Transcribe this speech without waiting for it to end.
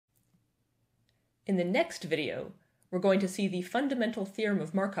In the next video, we're going to see the fundamental theorem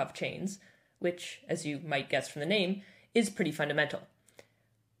of Markov chains, which, as you might guess from the name, is pretty fundamental.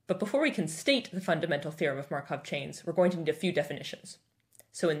 But before we can state the fundamental theorem of Markov chains, we're going to need a few definitions.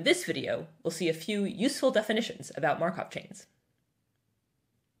 So in this video, we'll see a few useful definitions about Markov chains.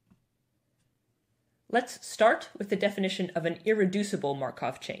 Let's start with the definition of an irreducible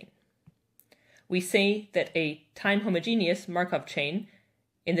Markov chain. We say that a time-homogeneous Markov chain,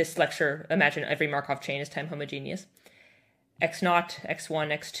 in this lecture, imagine every Markov chain is time-homogeneous, x0,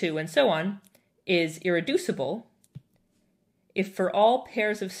 x1, x2, and so on, is irreducible if for all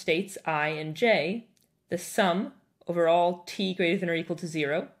pairs of states I and j, the sum over all t greater than or equal to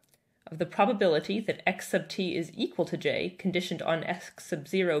 0 of the probability that x sub t is equal to j, conditioned on x sub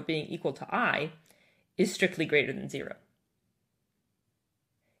 0 being equal to I, is strictly greater than 0.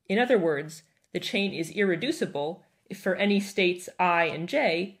 In other words, the chain is irreducible if for any states I and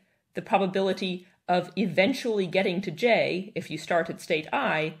j, the probability of eventually getting to j, if you start at state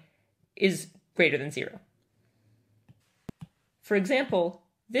I, is greater than 0. For example,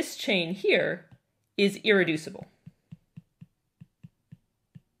 this chain here is irreducible.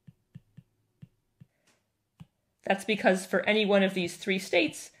 That's because for any one of these three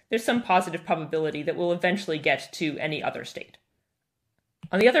states, there's some positive probability that we'll eventually get to any other state.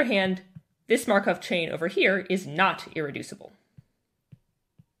 On the other hand, this Markov chain over here is not irreducible.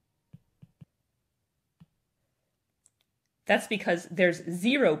 That's because there's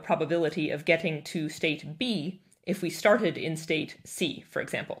 0 probability of getting to state B if we started in state C, for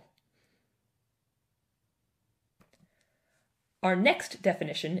example. Our next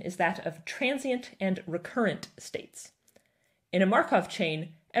definition is that of transient and recurrent states. In a Markov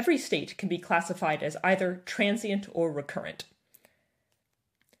chain, every state can be classified as either transient or recurrent.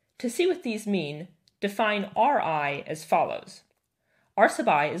 To see what these mean, define Ri as follows. R sub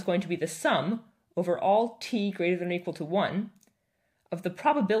I is going to be the sum over all t greater than or equal to 1 of the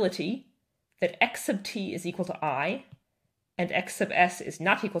probability that x sub t is equal to I and x sub s is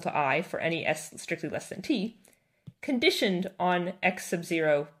not equal to I for any s strictly less than t, conditioned on x sub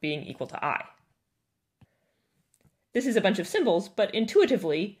 0 being equal to I. This is a bunch of symbols, but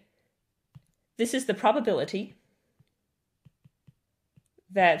intuitively, this is the probability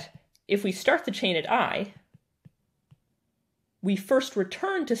that if we start the chain at I, we first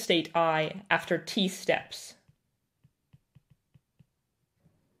return to state I after t steps.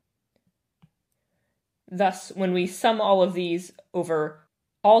 Thus, when we sum all of these over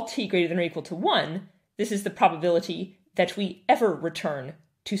all t greater than or equal to 1, this is the probability that we ever return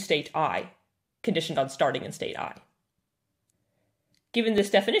to state I, conditioned on starting in state I. Given this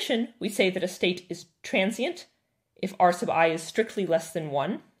definition, we say that a state is transient if R sub I is strictly less than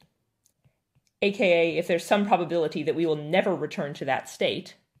 1, aka if there's some probability that we will never return to that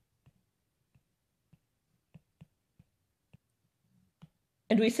state.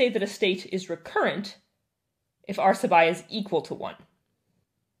 And we say that a state is recurrent if R sub I is equal to 1,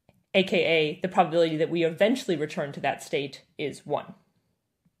 aka the probability that we eventually return to that state is 1.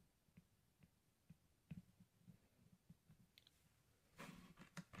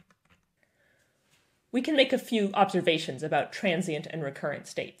 We can make a few observations about transient and recurrent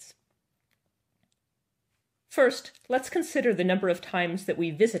states. First, let's consider the number of times that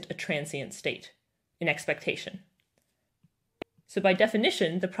we visit a transient state in expectation. So by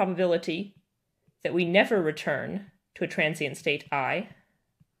definition, the probability that we never return to a transient state I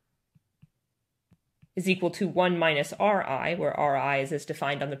is equal to 1 minus Ri, where Ri is as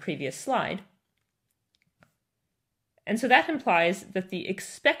defined on the previous slide. And so that implies that the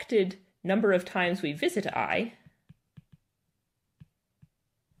expected number of times we visit I,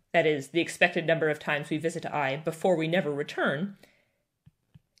 that is, the expected number of times we visit I before we never return,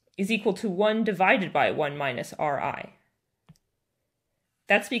 is equal to 1 divided by 1 minus Ri.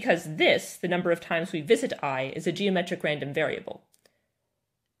 That's because this, the number of times we visit I, is a geometric random variable.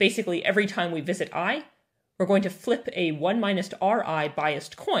 Basically, every time we visit I, we're going to flip a 1 minus Ri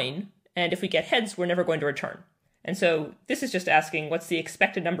biased coin, and if we get heads, we're never going to return. And so this is just asking what's the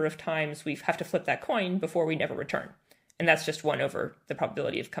expected number of times we have to flip that coin before we never return. And that's just 1 over the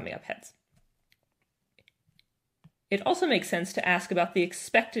probability of coming up heads. It also makes sense to ask about the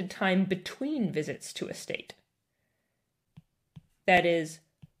expected time between visits to a state. That is,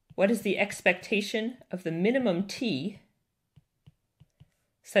 what is the expectation of the minimum t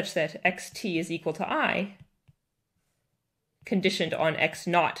such that xt is equal to I, conditioned on x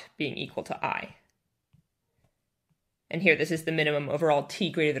naught being equal to I. And here this is the minimum over all t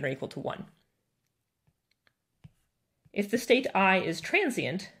greater than or equal to 1. If the state I is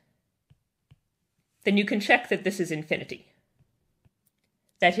transient, then you can check that this is infinity.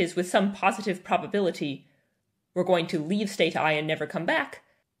 That is, with some positive probability, we're going to leave state I and never come back,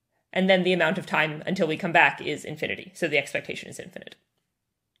 and then the amount of time until we come back is infinity, so the expectation is infinite.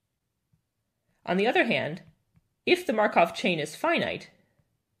 On the other hand, if the Markov chain is finite,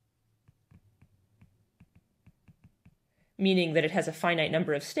 meaning that it has a finite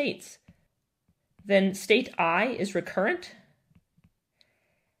number of states, then state I is recurrent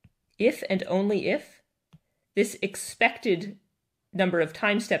if and only if this expected number of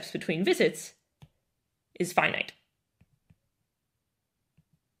time steps between visits is finite.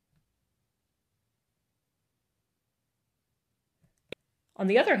 On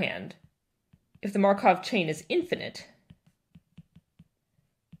the other hand, if the Markov chain is infinite,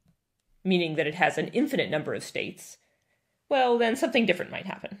 meaning that it has an infinite number of states, well, then something different might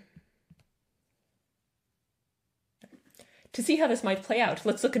happen. To see how this might play out,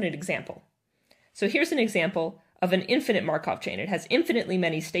 let's look at an example. So here's an example of an infinite Markov chain. It has infinitely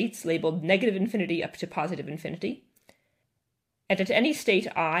many states labeled negative infinity up to positive infinity. And at any state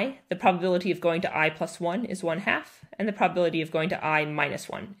I, the probability of going to I plus 1 is 1/2, and the probability of going to I minus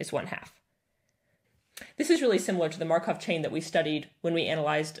 1 is 1/2. This is really similar to the Markov chain that we studied when we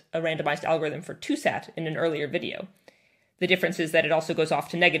analyzed a randomized algorithm for 2SAT in an earlier video. The difference is that it also goes off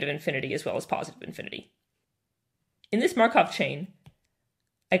to negative infinity as well as positive infinity. In this Markov chain,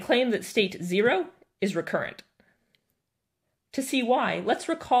 I claim that state 0 is recurrent. To see why, let's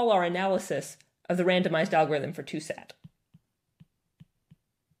recall our analysis of the randomized algorithm for 2SAT.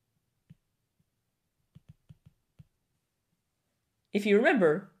 If you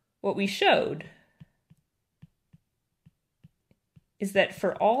remember, what we showed is that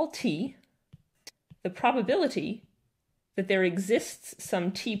for all t, the probability that there exists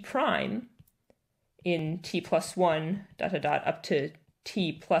some t prime in t plus 1 ... up to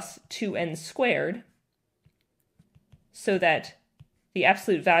t plus 2n squared, so that the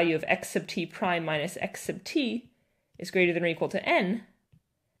absolute value of x sub t prime minus x sub t is greater than or equal to n,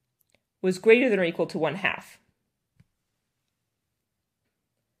 was greater than or equal to 1/2.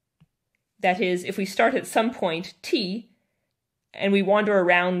 That is, if we start at some point t, and we wander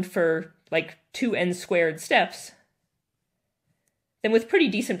around for like 2n squared steps, then with pretty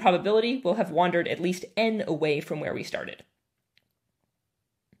decent probability, we'll have wandered at least n away from where we started.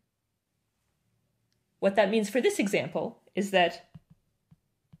 What that means for this example is that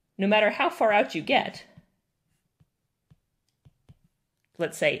no matter how far out you get,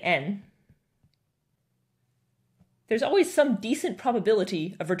 let's say n, there's always some decent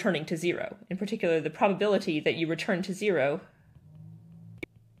probability of returning to 0. In particular, the probability that you return to 0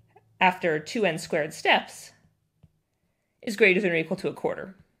 after 2n squared steps is greater than or equal to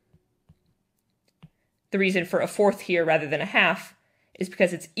 1/4. The reason for 1/4 here rather than 1/2 is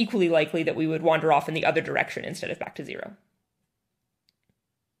because it's equally likely that we would wander off in the other direction instead of back to 0.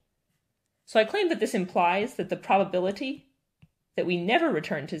 So I claim that this implies that the probability that we never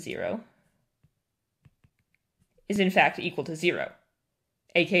return to 0 is in fact equal to 0,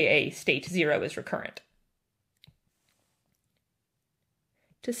 aka state 0 is recurrent.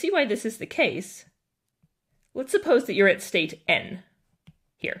 To see why this is the case, let's suppose that you're at state n,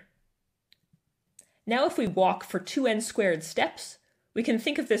 here. Now if we walk for 2n squared steps, we can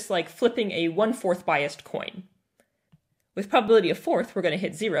think of this like flipping a 1/4 biased coin. With probability of 1/4, we're going to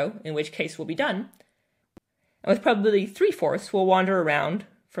hit 0, in which case we'll be done. And with probability 3/4, we'll wander around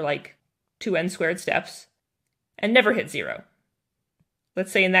for like 2n squared steps and never hit 0.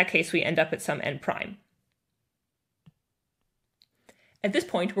 Let's say in that case we end up at some n prime. At this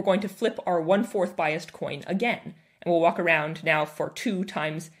point, we're going to flip our 1/4 biased coin again, and we'll walk around now for 2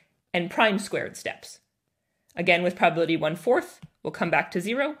 times n prime squared steps. Again, with probability 1/4, we'll come back to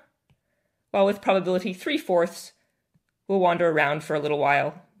 0, while with probability 3/4, we'll wander around for a little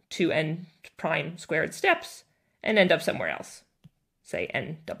while, 2n prime squared steps, and end up somewhere else, say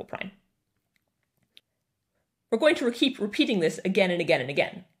n double prime. We're going to keep repeating this again and again and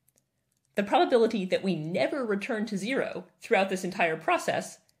again. The probability that we never return to 0 throughout this entire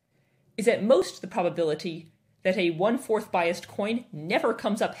process is at most the probability that a 1/4 biased coin never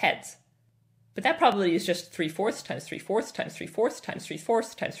comes up heads. But that probability is just 3/4 times 3/4 times 3/4 times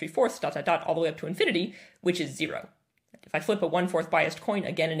 3/4 times 3/4 ... all the way up to infinity, which is 0. If I flip a 1/4 biased coin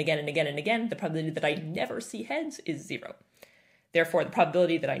again and again and again and again, the probability that I never see heads is 0. Therefore, the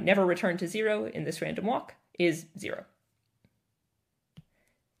probability that I never return to 0 in this random walk is 0.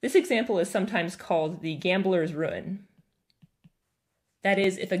 This example is sometimes called the gambler's ruin. That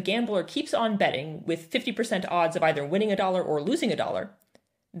is, if a gambler keeps on betting with 50% odds of either winning $1 or losing $1,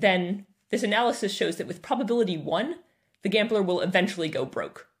 then this analysis shows that with probability 1, the gambler will eventually go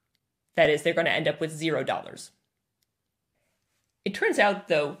broke. That is, they're going to end up with $0. It turns out,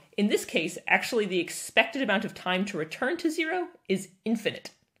 though, in this case, actually the expected amount of time to return to 0 is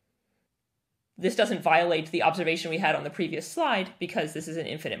infinite. This doesn't violate the observation we had on the previous slide because this is an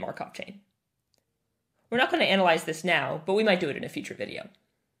infinite Markov chain. We're not going to analyze this now, but we might do it in a future video.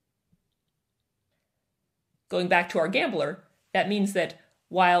 Going back to our gambler, that means that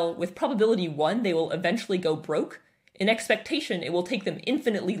while with probability 1 they will eventually go broke, in expectation it will take them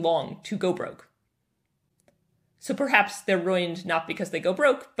infinitely long to go broke. So perhaps they're ruined not because they go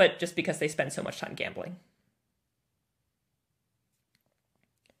broke, but just because they spend so much time gambling.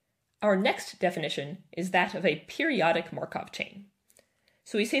 Our next definition is that of a periodic Markov chain.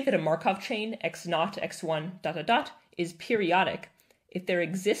 So we say that a Markov chain x0, x1, ... is periodic if there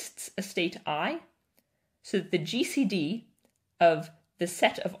exists a state I, so that the GCD of the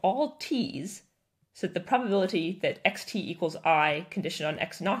set of all t's, so that the probability that xt equals I conditioned on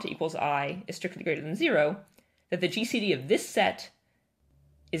x0 equals I is strictly greater than 0, that the GCD of this set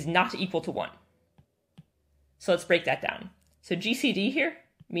is not equal to 1. So let's break that down. So GCD here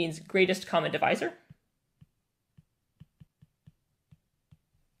means greatest common divisor.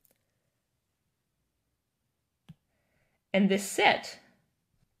 And this set,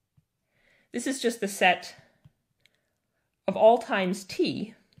 this is just the set of all times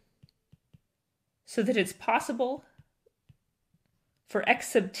t, so that it's possible for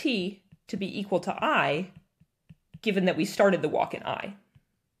x sub t to be equal to I, given that we started the walk in I.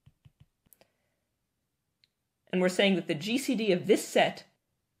 And we're saying that the GCD of this set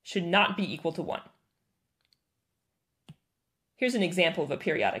should not be equal to 1. Here's an example of a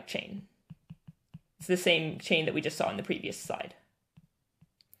periodic chain. It's the same chain that we just saw in the previous slide.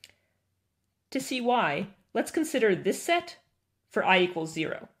 To see why, let's consider this set for I equals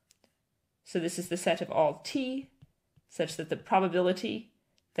 0. So this is the set of all t, such that the probability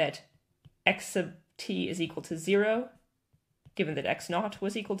that x sub t is equal to 0, given that x0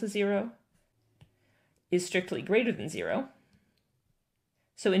 was equal to 0, is strictly greater than 0.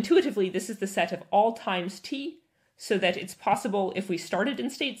 So intuitively, this is the set of all times t, so that it's possible, if we started in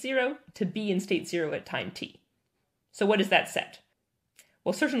state 0, to be in state 0 at time t. So what is that set?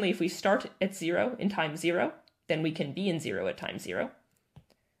 Well, certainly if we start at 0 in time 0, then we can be in 0 at time 0.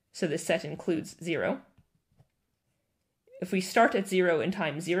 So this set includes 0. If we start at 0 in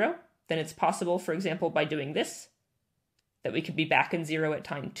time 0, then it's possible, for example, by doing this, that we could be back in 0 at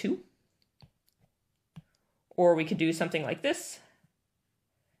time 2. Or we could do something like this,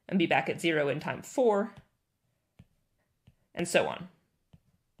 and be back at 0 in time 4, and so on.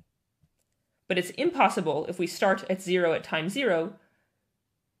 But it's impossible if we start at 0 at time 0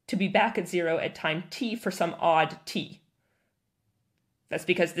 to be back at 0 at time t for some odd t. That's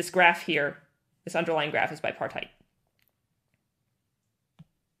because this graph here, this underlying graph, is bipartite.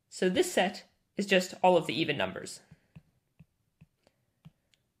 So this set is just all of the even numbers.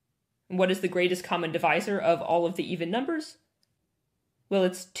 And what is the greatest common divisor of all of the even numbers? Well,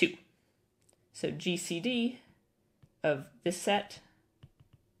 it's 2. So GCD of this set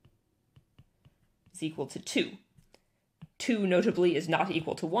is equal to 2. 2, notably, is not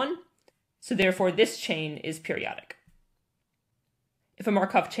equal to 1, so therefore this chain is periodic. If a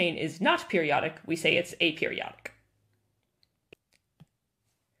Markov chain is not periodic, we say it's aperiodic.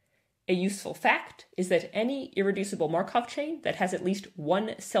 A useful fact is that any irreducible Markov chain that has at least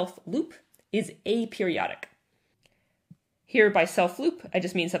one self-loop is aperiodic. Here, by self-loop, I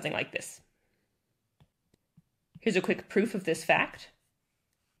just mean something like this. Here's a quick proof of this fact.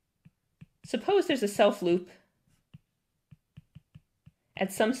 Suppose there's a self-loop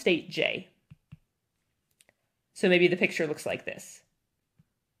at some state j. So maybe the picture looks like this.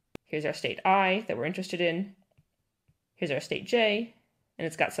 Here's our state I that we're interested in. Here's our state j, and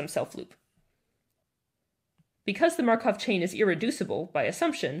it's got some self-loop. Because the Markov chain is irreducible by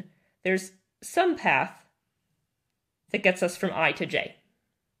assumption, there's some path that gets us from I to j.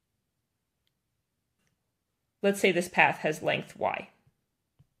 Let's say this path has length y.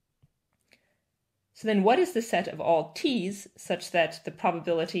 So then what is the set of all t's such that the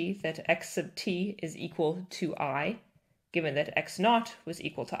probability that x sub t is equal to I, given that x0 was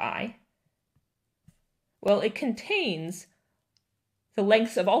equal to I? Well, it contains the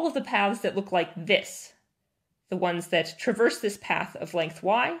lengths of all of the paths that look like this, the ones that traverse this path of length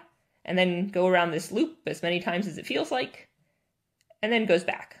y, and then go around this loop as many times as it feels like, and then goes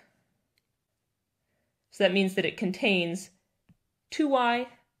back. So that means that it contains 2y,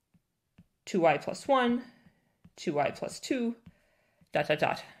 2y plus 1, 2y plus 2, ...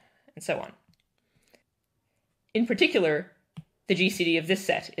 and so on. In particular, the GCD of this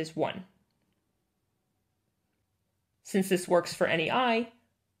set is 1. Since this works for any I,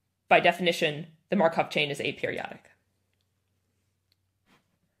 by definition, the Markov chain is aperiodic.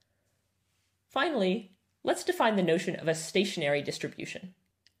 Finally, let's define the notion of a stationary distribution.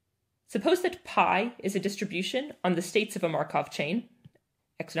 Suppose that pi is a distribution on the states of a Markov chain,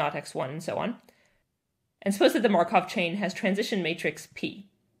 x0, x1, and so on, and suppose that the Markov chain has transition matrix P.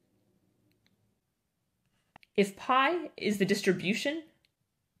 If pi is the distribution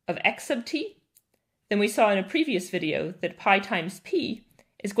of x sub t, then we saw in a previous video that pi times p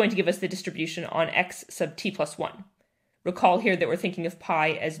is going to give us the distribution on x sub t plus 1. Recall here that we're thinking of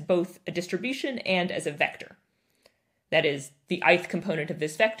pi as both a distribution and as a vector. That is, the ith component of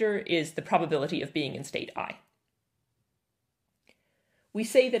this vector is the probability of being in state I. We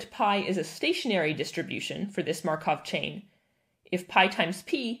say that pi is a stationary distribution for this Markov chain if pi times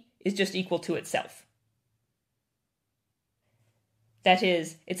p is just equal to itself. That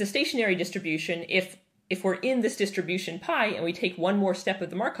is, it's a stationary distribution if we're in this distribution pi and we take one more step of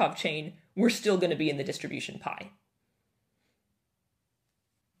the Markov chain, we're still going to be in the distribution pi.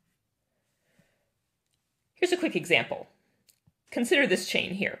 Here's a quick example. Consider this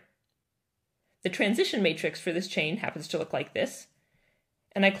chain here. The transition matrix for this chain happens to look like this,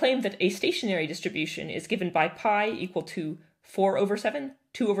 and I claim that a stationary distribution is given by pi equal to 4 over 7,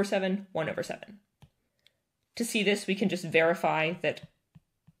 2 over 7, 1 over 7. To see this, we can just verify that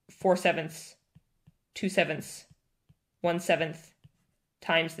 4/7, 2/7, 1/7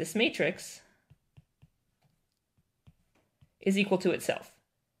 times this matrix is equal to itself.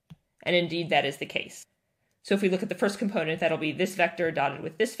 And indeed, that is the case. So if we look at the first component, that'll be this vector dotted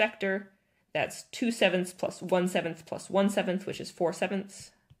with this vector. That's 2/7 plus 1/7 plus 1/7, which is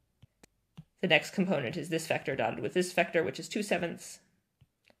 4/7. The next component is this vector dotted with this vector, which is 2/7.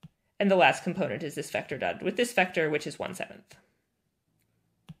 And the last component is this vector dotted with this vector, which is 1/7.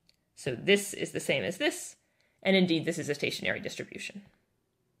 So this is the same as this, and indeed this is a stationary distribution.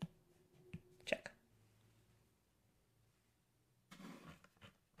 Check.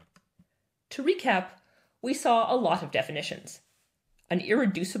 To recap, we saw a lot of definitions. An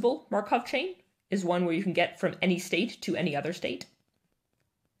irreducible Markov chain is one where you can get from any state to any other state.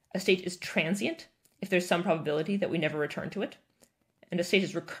 A state is transient if there's some probability that we never return to it. And a state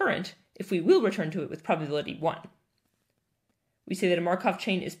is recurrent if we will return to it with probability 1. We say that a Markov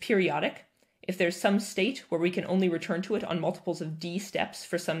chain is periodic if there's some state where we can only return to it on multiples of d steps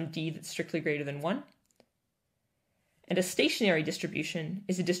for some d that's strictly greater than 1. And a stationary distribution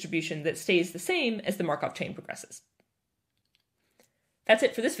is a distribution that stays the same as the Markov chain progresses. That's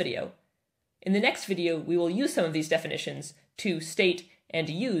it for this video. In the next video, we will use some of these definitions to state and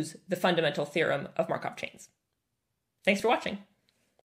use the fundamental theorem of Markov chains. Thanks for watching.